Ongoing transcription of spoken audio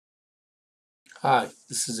Hi,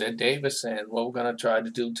 this is Ed Davis, and what we're going to try to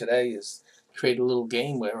do today is create a little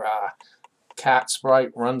game where cat sprite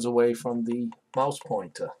runs away from the mouse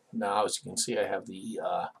pointer. Now, as you can see, I have the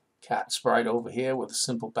cat sprite over here with a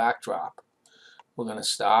simple backdrop. We're going to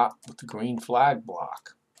start with the green flag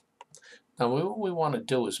block. Now, what we want to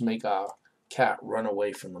do is make our cat run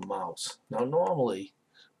away from the mouse. Now, normally,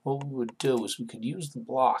 what we would do is we could use the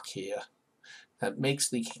block here that makes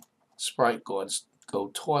the sprite go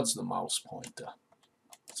towards the mouse pointer.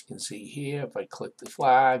 As you can see here, if I click the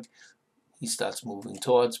flag, he starts moving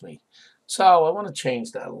towards me. So I want to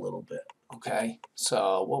change that a little bit. Okay,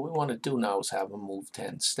 so what we want to do now is have him move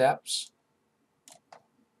 10 steps.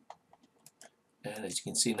 And as you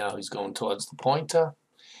can see now, he's going towards the pointer.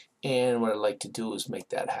 And what I'd like to do is make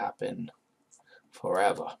that happen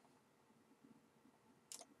forever.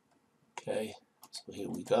 Okay, so here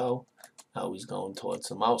we go. Now he's going towards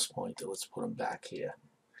the mouse pointer. Let's put him back here.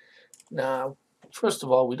 Now, first of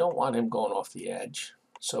all, we don't want him going off the edge.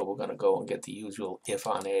 So we're going to go and get the usual if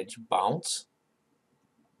on edge bounce.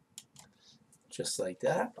 Just like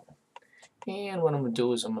that. And what I'm going to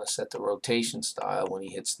do is I'm going to set the rotation style when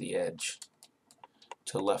he hits the edge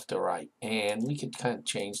to left or right. And we could kind of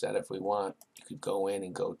change that if we want. You could go in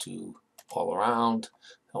and go to all around.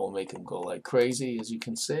 That will make him go like crazy, as you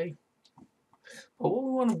can see. But what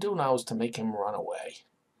we want to do now is to make him run away.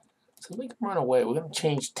 So to make him run away, we're going to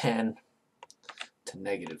change 10 to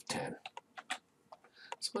 -10.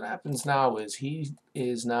 So what happens now is he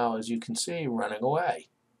is now, as you can see, running away.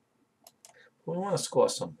 We want to score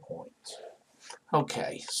some points.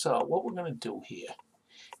 Okay, so what we're going to do here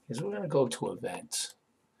is we're going to go to events.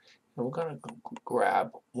 And we're going to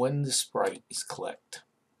grab when the sprite is clicked.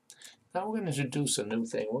 Now we're going to introduce a new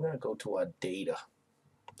thing. We're going to go to our data.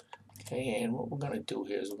 Okay, and what we're going to do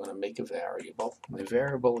here is we're going to make a variable. And the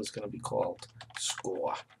variable is going to be called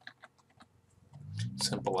score.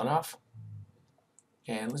 Simple enough.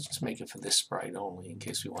 And let's just make it for this sprite only in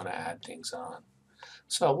case we want to add things on.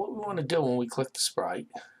 So what we want to do when we click the sprite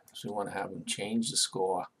is we want to have them change the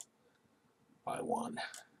score by 1.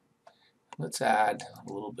 Let's add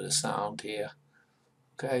a little bit of sound here.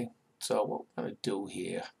 Okay, so what we're going to do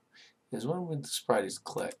here is when the sprite is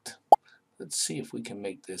clicked, let's see if we can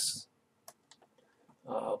make this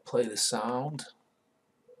play the sound.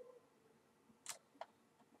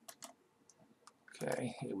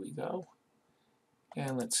 Okay, here we go.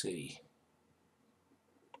 And let's see.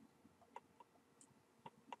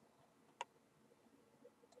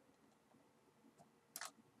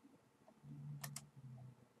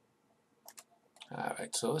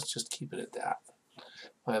 Alright, so let's just keep it at that.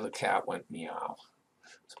 My other cat went meow.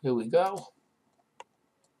 So here we go.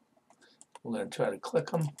 We're going to try to click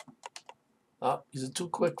him. Oh, he's too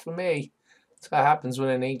quick for me. That's what happens when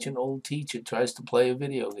an ancient old teacher tries to play a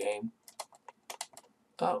video game.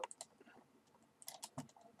 Oh.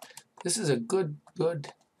 This is a good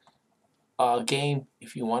game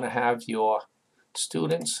if you want to have your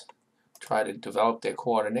students try to develop their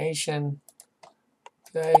coordination.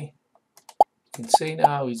 Okay. You can see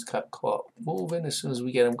now he's caught moving as soon as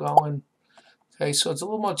we get him going. Okay, so it's a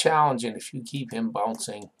little more challenging if you keep him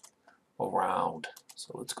bouncing around.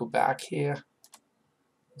 So let's go back here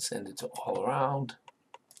and send it to all around.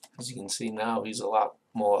 As you can see now, he's a lot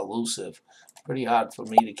more elusive. Pretty hard for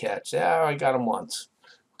me to catch. There, I got him once.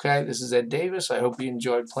 Okay, this is Ed Davis. I hope you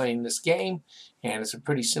enjoyed playing this game, and it's a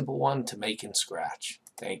pretty simple one to make in Scratch.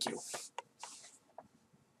 Thank you.